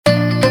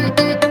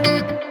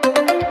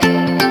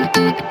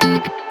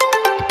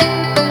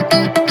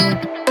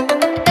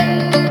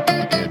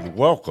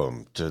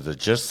Welcome to the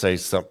Just Say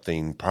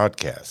Something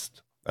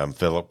podcast. I'm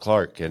Philip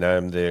Clark, and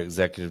I'm the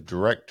executive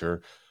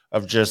director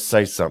of Just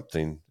Say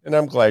Something, and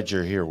I'm glad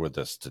you're here with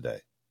us today.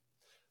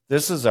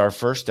 This is our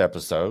first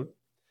episode,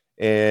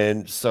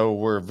 and so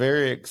we're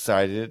very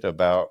excited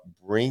about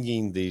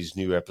bringing these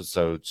new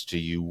episodes to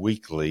you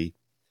weekly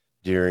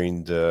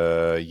during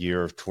the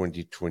year of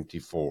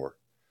 2024.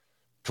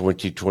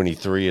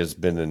 2023 has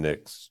been an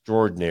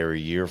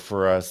extraordinary year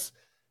for us,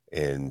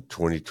 and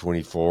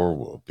 2024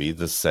 will be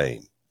the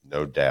same,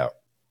 no doubt.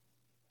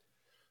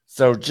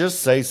 So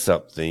Just Say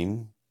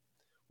Something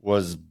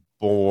was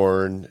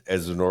born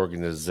as an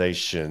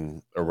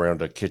organization around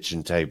a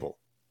kitchen table.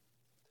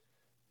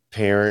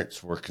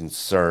 Parents were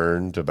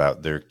concerned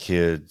about their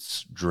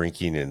kids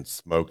drinking and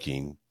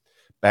smoking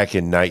back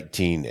in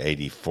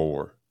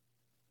 1984.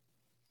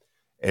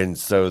 And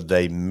so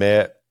they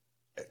met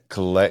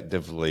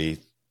collectively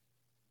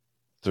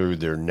through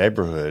their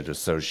neighborhood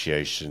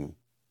association,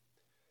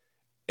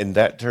 and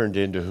that turned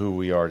into who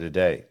we are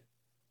today.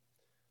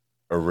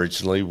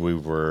 Originally, we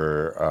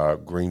were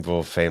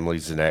Greenville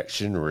Families in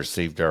Action,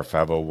 received our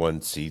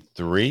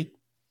 501c3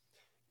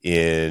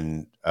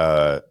 in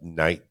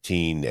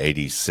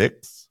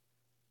 1986.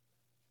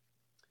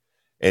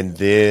 And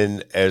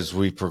then as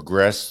we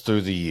progressed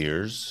through the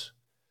years,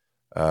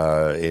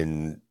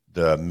 in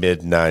the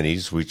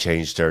mid-90s, we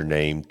changed our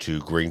name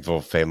to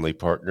Greenville Family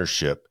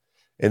Partnership.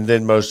 And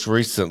then most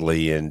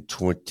recently in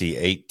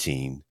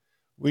 2018,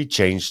 we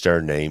changed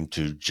our name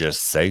to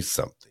Just Say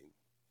Something,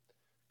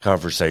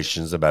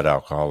 Conversations about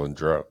Alcohol and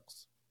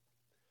Drugs.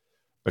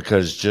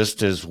 Because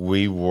just as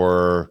we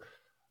were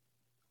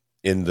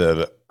in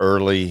the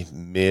early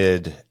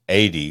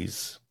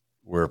mid-80s,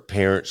 where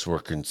parents were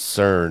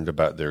concerned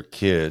about their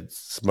kids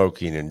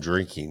smoking and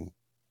drinking,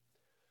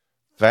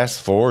 fast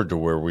forward to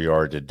where we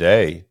are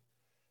today,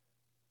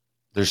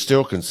 they're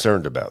still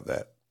concerned about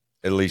that.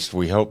 At least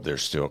we hope they're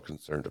still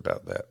concerned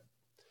about that.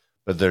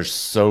 But there's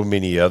so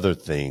many other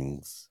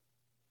things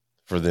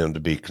for them to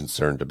be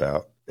concerned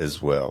about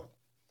as well.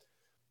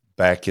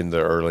 Back in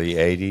the early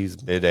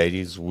 80s, mid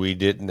 80s, we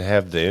didn't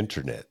have the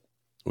internet.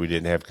 We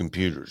didn't have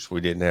computers.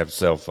 We didn't have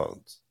cell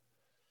phones.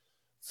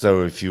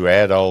 So if you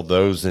add all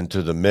those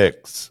into the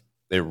mix,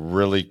 it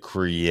really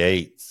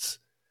creates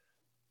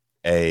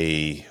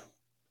a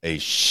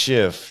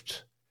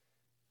shift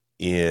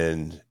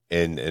in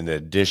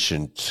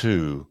addition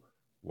to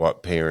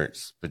what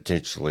parents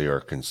potentially are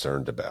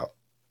concerned about.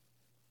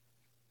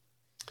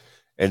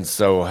 And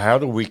so how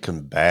do we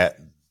combat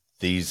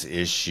these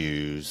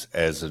issues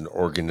as an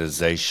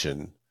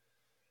organization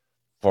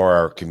for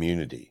our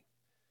community?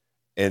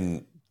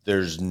 And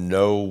there's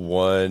no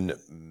one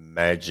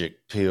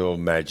magic pill,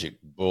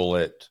 magic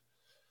bullet.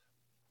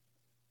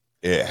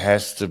 It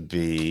has to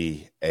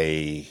be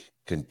a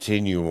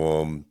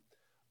continuum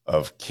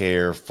of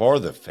care for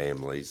the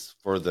families,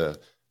 for the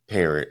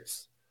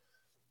parents,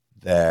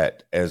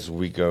 that as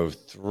we go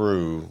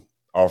through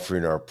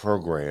offering our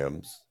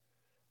programs,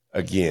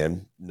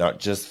 again, not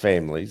just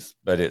families,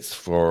 but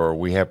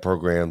we have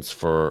programs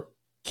for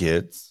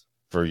kids,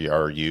 for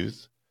our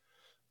youth.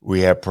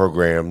 We have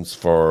programs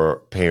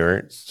for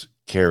parents,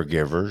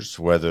 caregivers,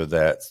 whether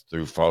that's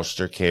through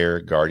foster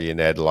care, guardian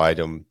ad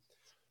litem,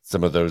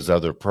 some of those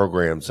other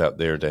programs out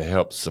there to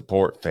help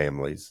support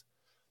families,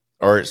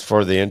 or it's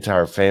for the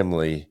entire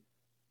family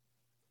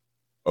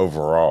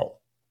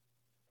overall.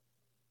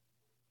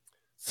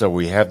 So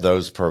we have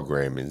those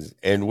programs,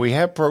 and we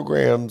have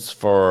programs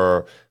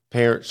for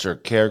parents or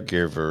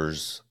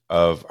caregivers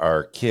of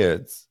our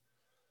kids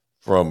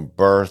from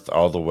birth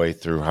all the way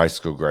through high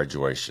school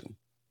graduation.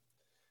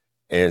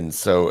 And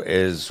so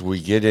as we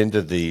get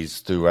into these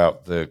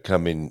throughout the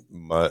coming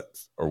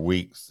months or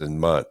weeks and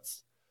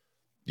months,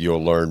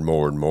 you'll learn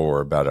more and more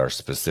about our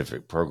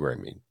specific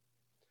programming.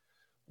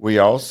 We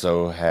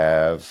also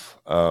have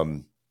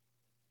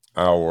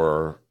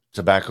our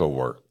tobacco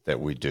work that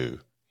we do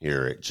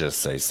here at Just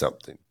Say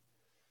Something.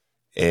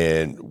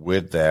 And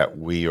with that,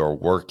 we are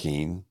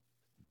working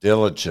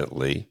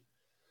diligently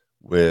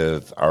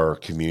with our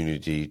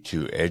community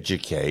to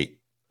educate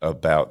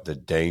about the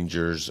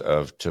dangers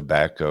of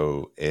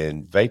tobacco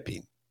and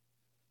vaping.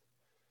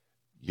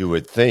 You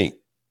would think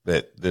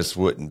that this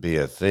wouldn't be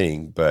a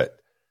thing, but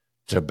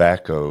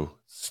tobacco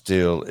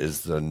still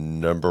is the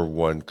number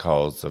one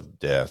cause of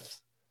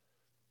death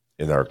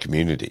in our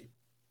community.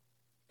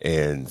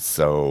 And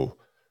so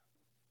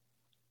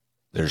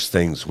there's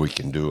things we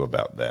can do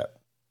about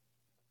that.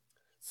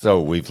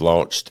 So we've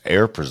launched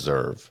Air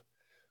Preserve,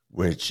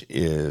 which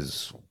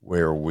is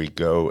where we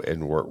go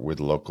and work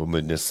with local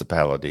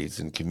municipalities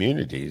and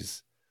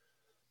communities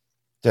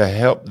to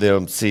help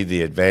them see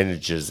the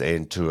advantages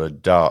and to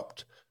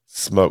adopt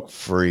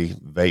smoke-free,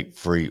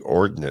 vape-free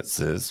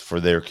ordinances for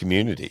their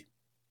community.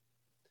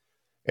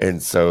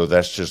 And so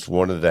that's just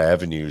one of the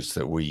avenues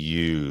that we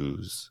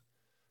use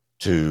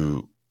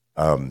to,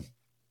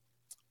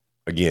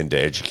 again, to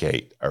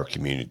educate our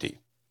community.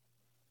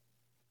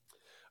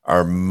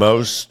 Our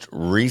most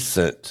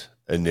recent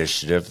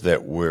initiative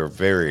that we're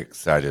very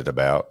excited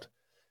about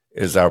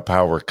is our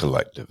Power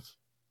Collective.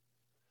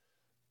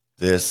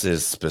 this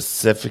is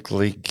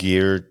specifically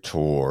geared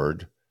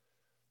toward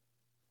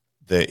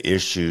the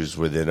issues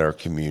within our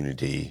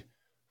community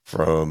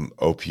from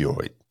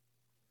opioid.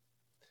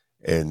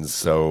 And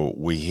so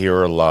we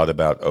hear a lot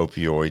about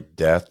opioid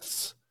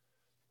deaths.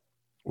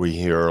 We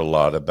hear a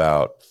lot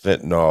about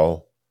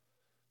fentanyl.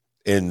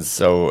 And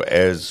so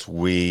as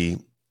we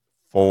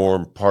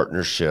form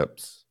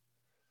partnerships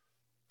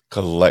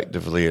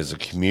collectively as a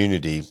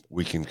community,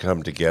 we can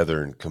come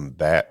together and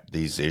combat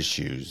these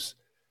issues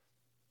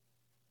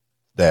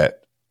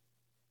that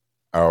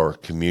our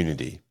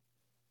community,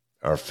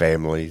 our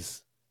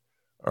families,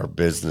 our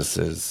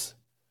businesses,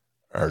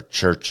 our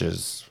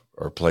churches,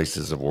 our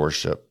places of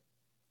worship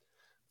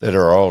that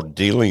are all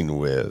dealing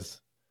with.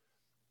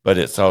 But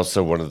it's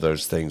also one of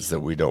those things that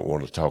we don't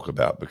want to talk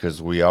about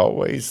because we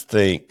always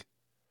think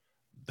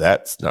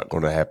that's not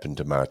going to happen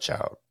to my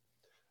child.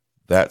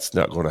 That's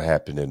not going to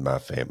happen in my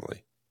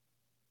family.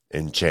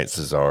 And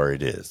chances are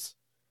it is,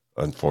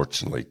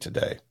 unfortunately,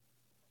 today.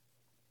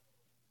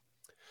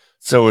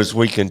 So as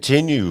we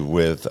continue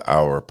with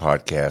our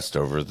podcast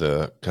over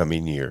the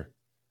coming year,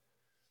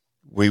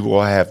 we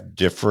will have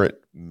different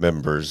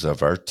members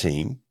of our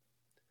team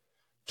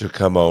to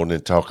come on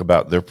and talk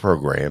about their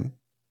program,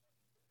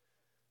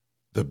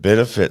 the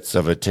benefits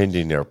of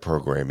attending our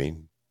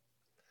programming,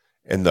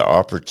 and the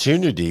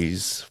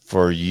opportunities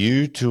for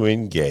you to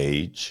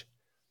engage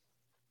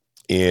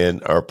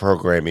in our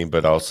programming,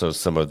 but also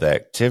some of the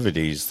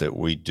activities that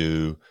we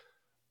do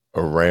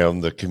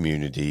around the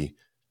community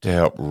to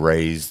help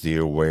raise the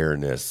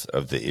awareness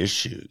of the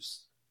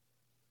issues.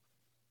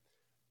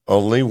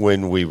 Only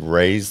when we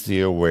raise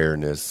the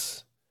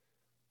awareness,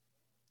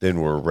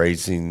 then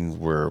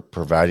we're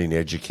providing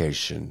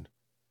education,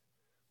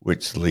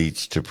 which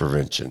leads to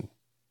prevention.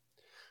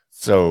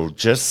 So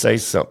Just Say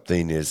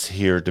Something is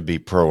here to be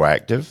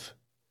proactive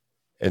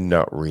and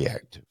not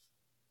reactive.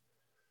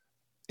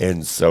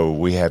 And so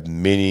we have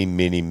many,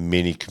 many,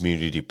 many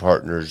community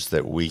partners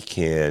that we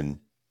can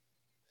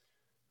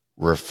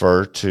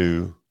refer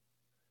to,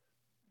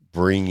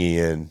 bring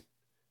in,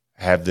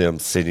 have them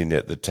sitting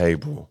at the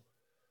table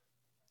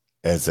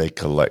as a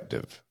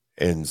collective.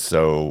 And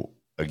so,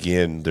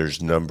 again,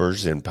 there's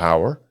numbers in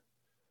power.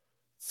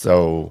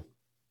 So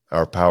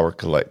our power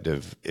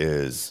collective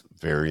is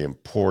very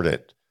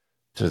important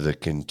to the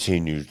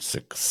continued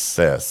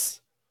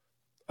success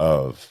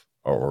of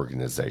our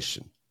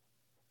organization.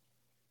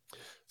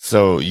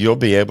 So you'll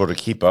be able to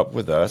keep up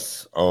with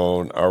us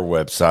on our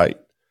website,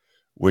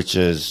 which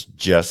is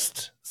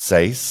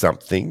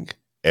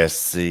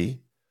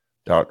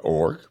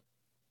justsaysomething.sc.org,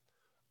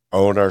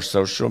 on our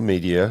social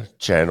media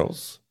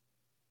channels,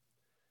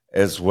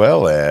 as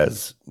well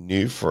as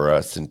new for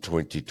us in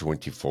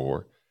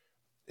 2024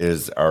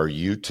 is our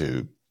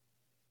YouTube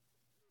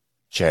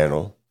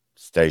channel,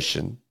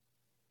 station,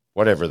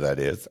 whatever that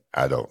is.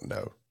 I don't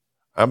know.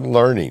 I'm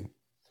learning.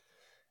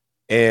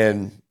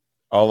 And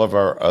all of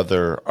our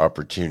other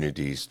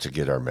opportunities to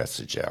get our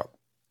message out.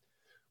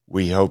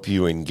 We hope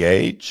you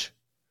engage.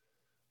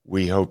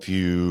 We hope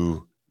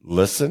you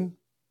listen.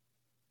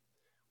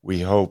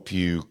 We hope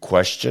you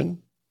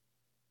question.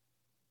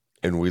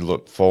 And we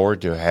look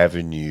forward to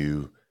having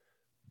you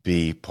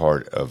be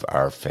part of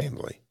our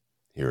family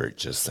here at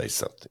Just Say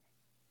Something.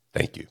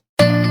 Thank you.